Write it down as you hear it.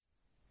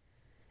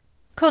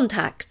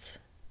Contacts: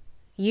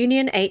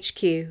 Union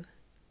HQ.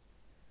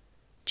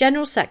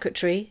 General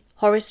Secretary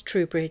Horace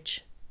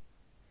Trubridge.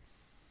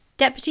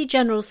 Deputy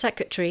General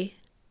Secretary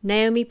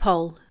Naomi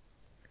Poll.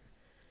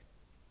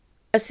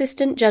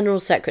 Assistant General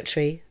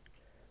Secretary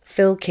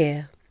Phil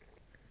Keir.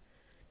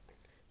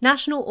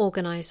 National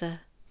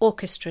Organiser,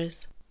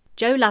 Orchestras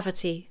Joe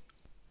Laverty.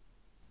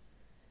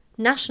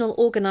 National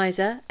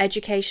Organiser,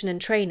 Education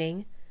and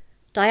Training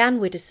Diane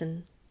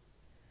Widdowson.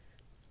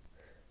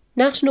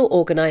 National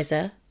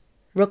Organiser,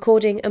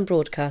 Recording and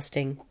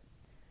Broadcasting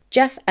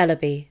Jeff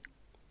Ellaby.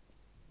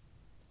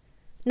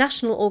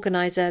 National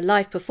Organiser,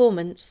 Live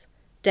Performance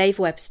Dave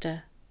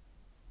Webster.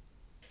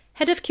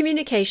 Head of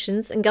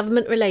Communications and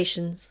Government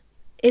Relations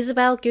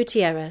Isabel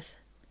Gutierrez.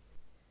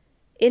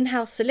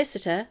 In-house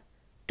Solicitor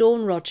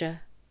Dawn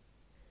Roger.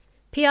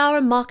 PR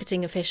and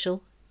Marketing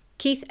Official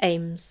Keith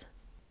Ames.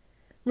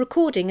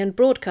 Recording and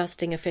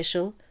Broadcasting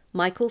Official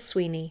Michael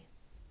Sweeney.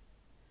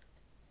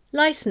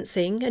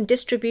 Licensing and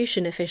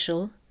Distribution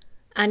Official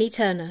Annie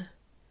Turner.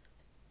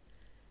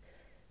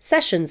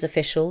 Sessions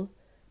Official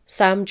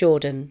Sam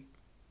Jordan.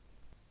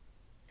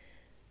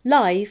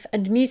 Live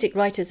and Music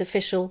Writers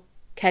Official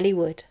Kelly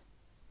Wood.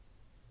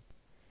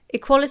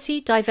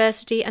 Equality,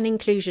 Diversity and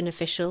Inclusion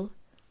Official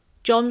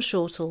John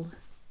Shortall.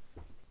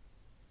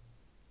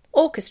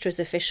 Orchestras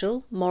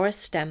Official Maurice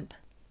Stemp.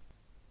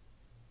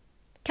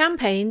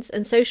 Campaigns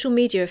and Social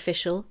Media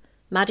Official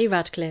Maddie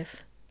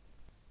Radcliffe.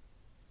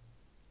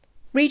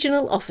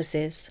 Regional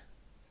Offices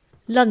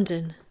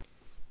London.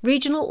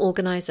 Regional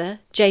Organiser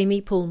Jamie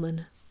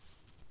Pullman.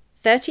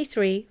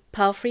 33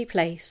 Palfrey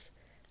Place,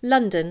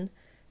 London,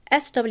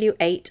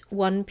 SW8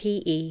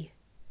 1PE.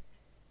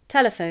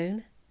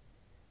 Telephone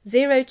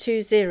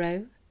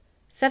 020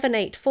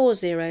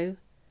 7840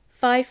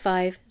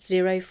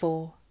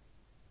 5504.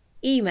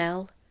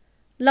 Email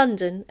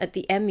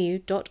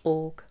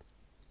london@themu.org.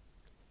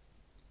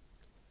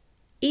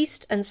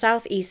 East and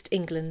South East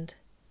England.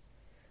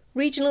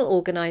 Regional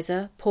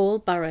Organiser Paul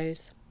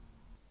Burrows.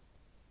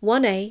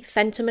 1A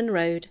Fenterman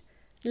Road,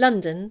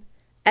 London,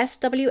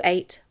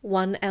 SW8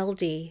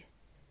 1LD.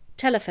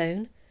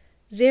 Telephone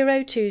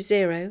 020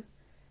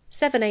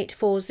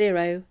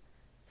 7840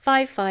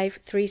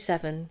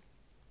 5537.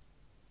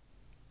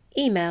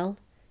 Email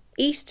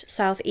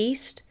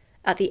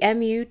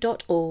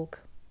eastsoutheast@themu.org.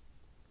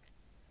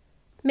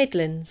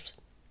 Midlands.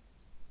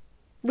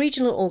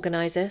 Regional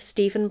Organiser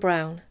Stephen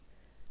Brown.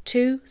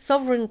 2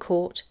 Sovereign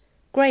Court,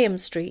 Graham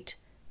Street,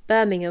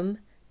 Birmingham,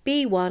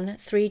 B1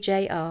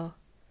 3JR.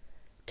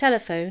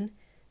 Telephone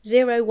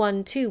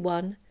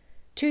 0121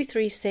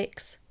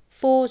 236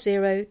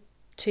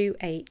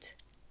 4028.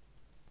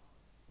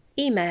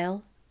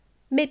 Email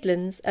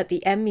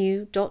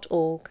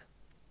midlands@themu.org.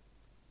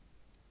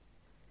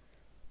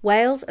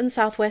 Wales and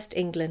South West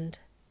England.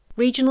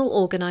 Regional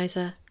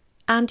Organiser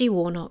Andy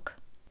Warnock.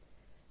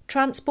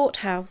 Transport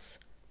House,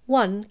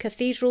 1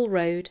 Cathedral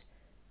Road,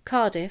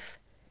 Cardiff,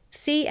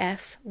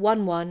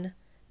 CF11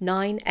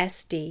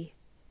 9SD.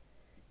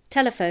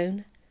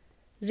 Telephone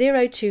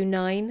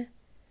 029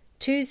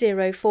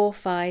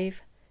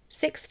 2045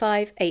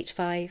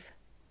 6585.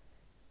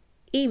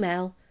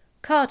 Email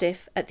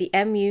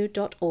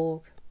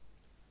cardiff@themu.org.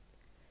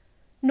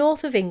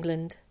 North of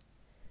England.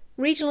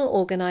 Regional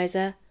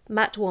Organiser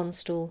Matt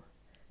Wanstall.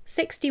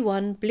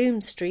 61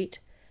 Bloom Street,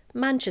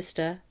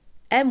 Manchester,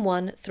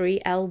 M1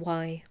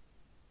 3LY.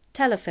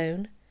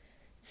 Telephone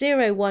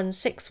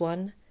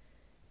 0161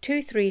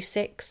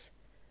 236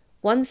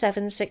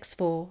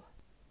 1764.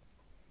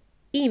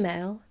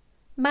 Email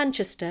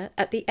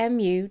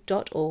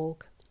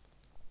manchester@themu.org.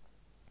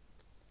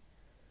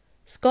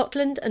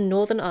 Scotland and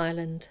Northern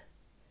Ireland.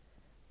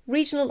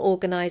 Regional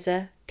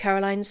Organiser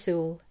Caroline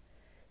Sewell.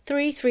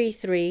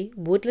 333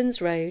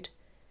 Woodlands Road,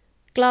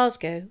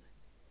 Glasgow,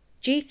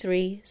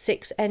 G3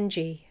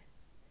 6NG.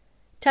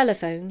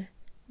 Telephone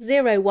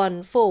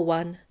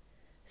 0141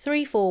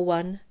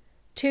 341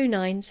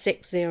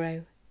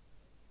 2960.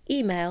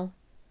 Email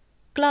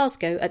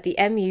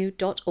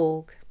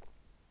glasgow@themu.org.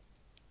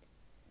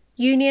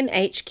 Union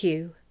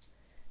HQ,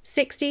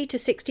 60 to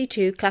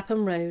 62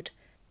 Clapham Road,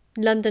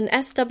 London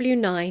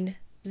SW9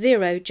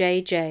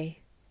 0JJ.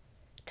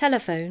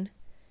 Telephone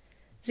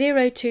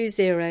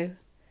 020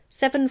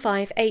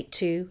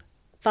 7582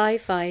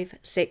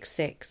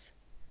 5566.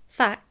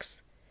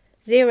 Fax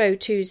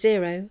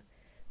 020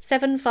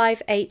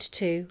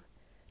 7582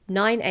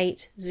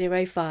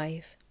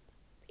 9805.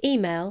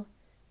 Email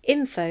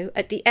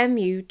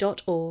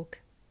info@themu.org.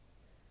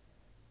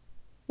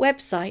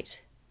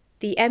 Website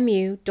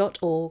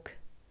themu.org.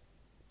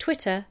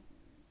 Twitter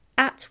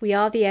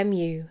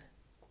 @WeAreTheMU.